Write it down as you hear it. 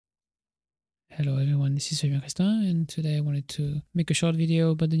Hello everyone, this is Fabien Castin, and today I wanted to make a short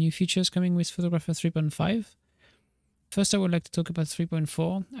video about the new features coming with Photographer 3.5. First I would like to talk about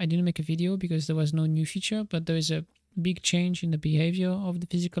 3.4. I didn't make a video because there was no new feature, but there is a big change in the behavior of the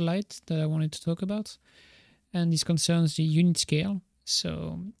physical light that I wanted to talk about, and this concerns the unit scale.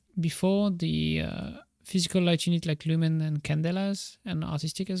 So before, the physical light unit like lumen and candelas, and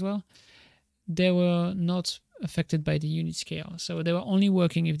artistic as well, they were not affected by the unit scale. So they were only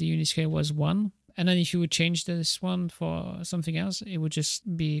working if the unit scale was 1. And then if you would change this one for something else, it would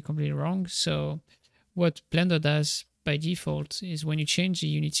just be completely wrong. So what Blender does by default is when you change the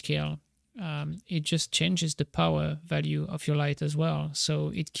unit scale, it just changes the power value of your light as well.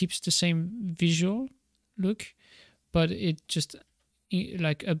 So it keeps the same visual look, but it just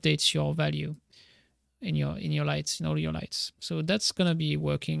like updates your value in your lights, in all your lights. So that's gonna be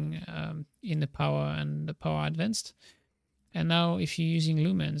working in the power and the power advanced. And now if you're using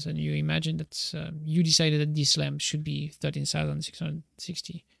lumens and you imagine that you decided that this lamp should be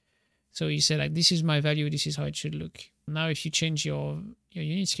 13,660, so you say like, this is my value, this is how it should look. Now if you change your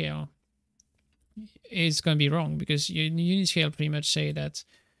unit scale, it's gonna be wrong, because your unit scale pretty much say that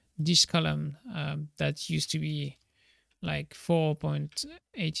this column that used to be like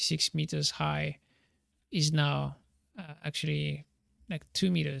 4.86 meters high is now actually like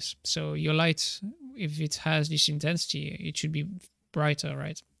 2 meters. So your light, if it has this intensity, it should be brighter,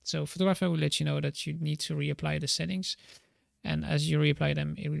 right? So Photographer will let you know that you need to reapply the settings, and as you reapply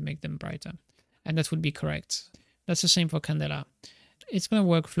them, it will make them brighter, and that would be correct. That's the same for Candela. It's going to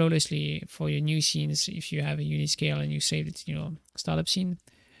work flawlessly for your new scenes if you have a unit scale and you saved it in your startup scene.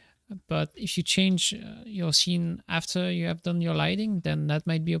 But if you change your scene after you have done your lighting, then that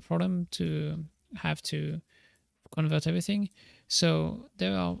might be a problem to have to convert everything. So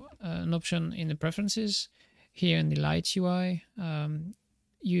there are an option in the preferences here in the light UI.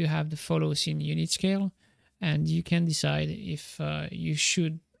 You have the follow scene unit scale, and you can decide if you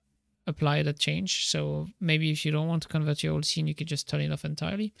should apply that change. So maybe if you don't want to convert your old scene, you could just turn it off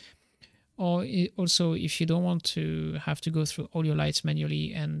entirely. Or also, if you don't want to have to go through all your lights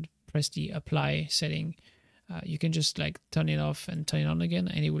manually and press the apply setting, you can just like turn it off and turn it on again,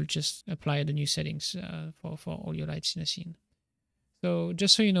 and it will just apply the new settings for all your lights in a scene. So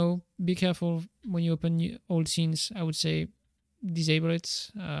just so you know, be careful when you open old scenes. I would say disable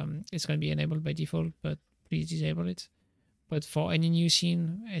it. It's going to be enabled by default, but please disable it. But for any new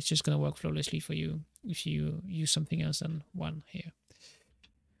scene, it's just going to work flawlessly for you if you use something else than 1 here.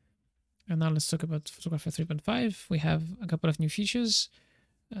 And now let's talk about Photographer 3.5. We have a couple of new features.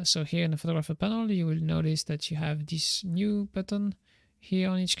 So here in the Photographer panel, you will notice that you have this new button here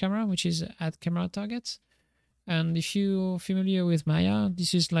on each camera, which is Add Camera Target. And if you're familiar with Maya,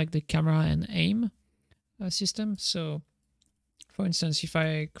 this is like the camera and aim system. So for instance, if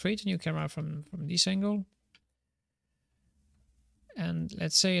I create a new camera from this angle, and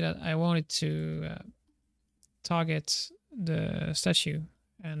let's say that I wanted to target the statue,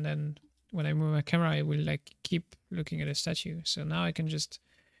 and then when I move my camera, it will like keep looking at the statue. So now I can just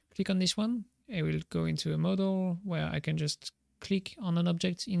click on this one. It will go into a model where I can just click on an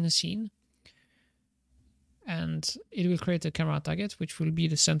object in the scene, and it will create a camera target, which will be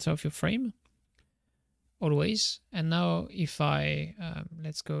the center of your frame always. And now if I,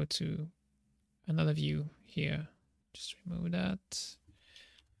 let's go to another view here, just remove that.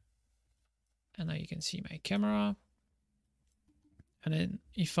 And now you can see my camera. And then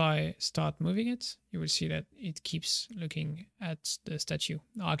if I start moving it, you will see that it keeps looking at the statue,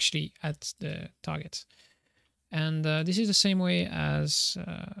 or actually at the target. And this is the same way as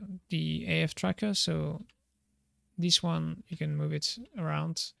the AF tracker. So this one, you can move it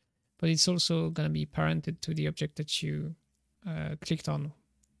around, but it's also going to be parented to the object that you clicked on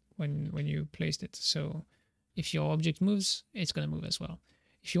when you placed it. So if your object moves, it's going to move as well.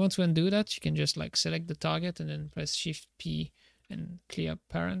 If you want to undo that, you can just like select the target and then press Shift P and clear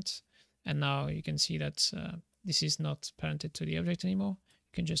parent, and now you can see that this is not parented to the object anymore.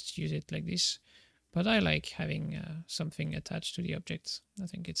 You can just use it like this, but I like having something attached to the object. I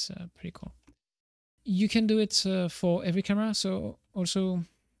think it's pretty cool. You can do it for every camera, so also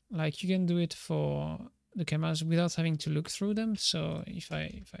like you can do it for the cameras without having to look through them. So if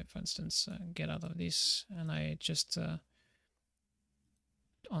I for instance get out of this and I just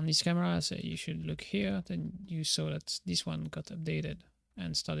on this camera say you should look here, then you saw that this one got updated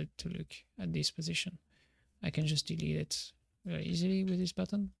and started to look at this position. I can just delete it very easily with this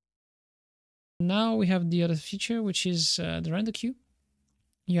button. Now we have the other feature, which is the render queue.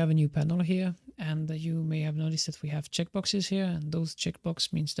 You have a new panel here, and you may have noticed that we have checkboxes here, and those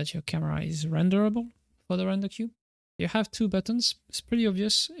checkbox means that your camera is renderable for the render queue. You have two buttons. It's pretty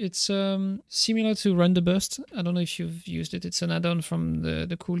obvious. It's similar to Render Burst. I don't know if you've used it. It's an add-on from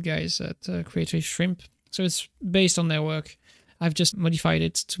the cool guys at Creative Shrimp. So it's based on their work. I've just modified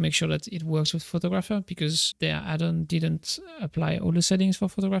it to make sure that it works with Photographer because their add-on didn't apply all the settings for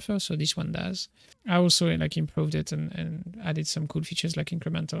Photographer, so this one does. I also like improved it and added some cool features like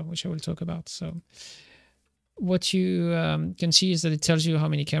incremental, which I will talk about. So what you can see is that it tells you how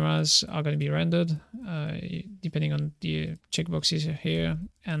many cameras are going to be rendered, depending on the checkboxes here.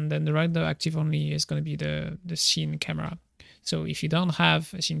 And then the render active only is going to be the scene camera. So if you don't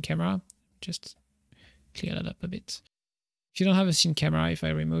have a scene camera, just clear that up a bit. If you don't have a scene camera, if I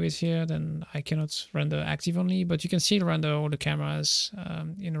remove it here, then I cannot render active only, but you can still render all the cameras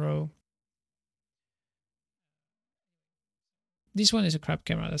in a row. This one is a crap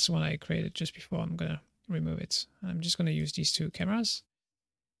camera. That's the one I created just before. I'm going to remove it. I'm just going to use these two cameras.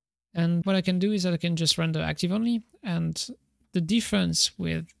 And what I can do is that I can just render active only. And the difference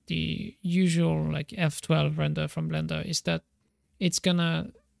with the usual like F12 render from Blender is that it's going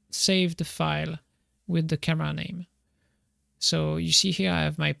to save the file with the camera name. So you see here I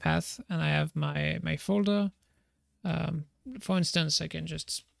have my path and I have my folder. For instance, I can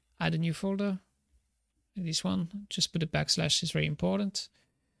just add a new folder. This one, just put a backslash, is very important.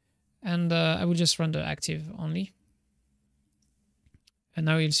 And I will just render active only. And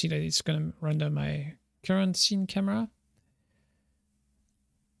now you'll see that it's going to render my current scene camera.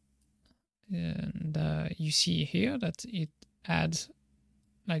 And you see here that it adds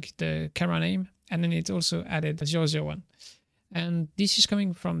like the camera name, and then it also added 001. And this is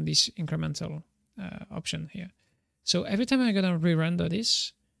coming from this incremental option here. So every time I'm going to re-render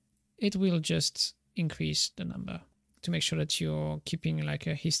this, it will just increase the number to make sure that you're keeping like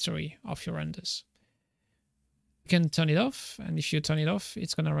a history of your renders. You can turn it off, and if you turn it off,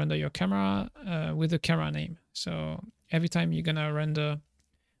 it's going to render your camera with the camera name. So every time you're going to render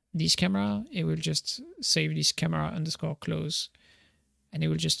this camera, it will just save this camera underscore close, and it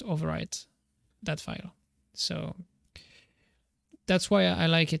will just overwrite that file. So that's why I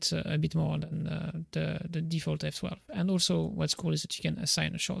like it a bit more than the default F12. And also what's cool is that you can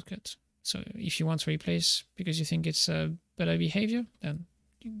assign a shortcut. So if you want to replace because you think it's a better behavior, then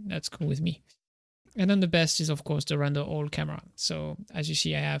that's cool with me. And then the best is, of course, the render all camera. So as you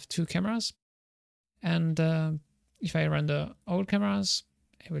see, I have two cameras. And if I render all cameras,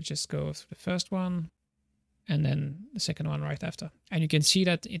 I will just go through the first one and then the second one right after. And you can see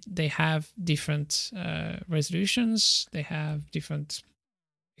that they have different resolutions. They have different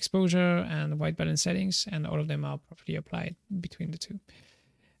exposure and white balance settings, and all of them are properly applied between the two.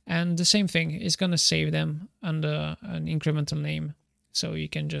 And the same thing is going to save them under an incremental name. So you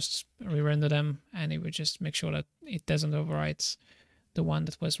can just re-render them, and it will just make sure that it doesn't overwrite the one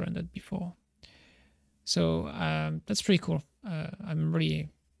that was rendered before. So that's pretty cool. I'm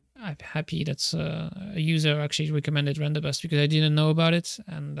happy that a user actually recommended RenderBurst because I didn't know about it,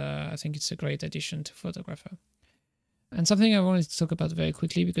 and I think it's a great addition to Photographer. And something I wanted to talk about very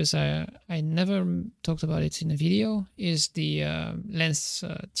quickly because I never talked about it in a video is the lens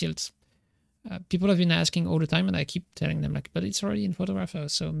tilt. People have been asking all the time, and I keep telling them like, but it's already in Photographer,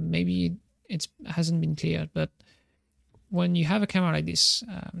 so maybe it hasn't been cleared. But when you have a camera like this,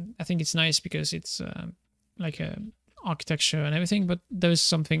 I think it's nice because it's like a architecture and everything, but there's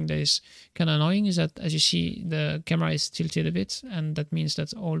something that is kind of annoying is that, as you see, the camera is tilted a bit, and that means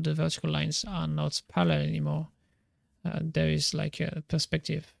that all the vertical lines are not parallel anymore. There is like a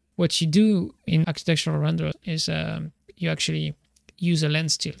perspective. What you do in architectural render is you actually use a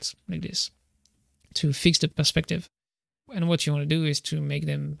lens tilt like this to fix the perspective. And what you want to do is to make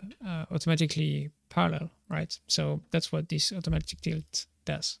them automatically parallel, right? So that's what this automatic tilt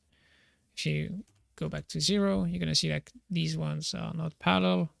does. If you go back to 0, you're going to see like these ones are not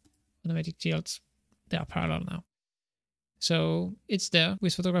parallel. Automatic tilt, they are parallel now. So it's there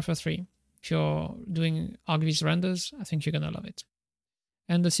with Photographer 3. If you're doing ArcViz renders, I think you're going to love it.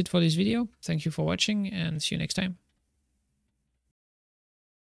 And that's it for this video. Thank you for watching, and see you next time.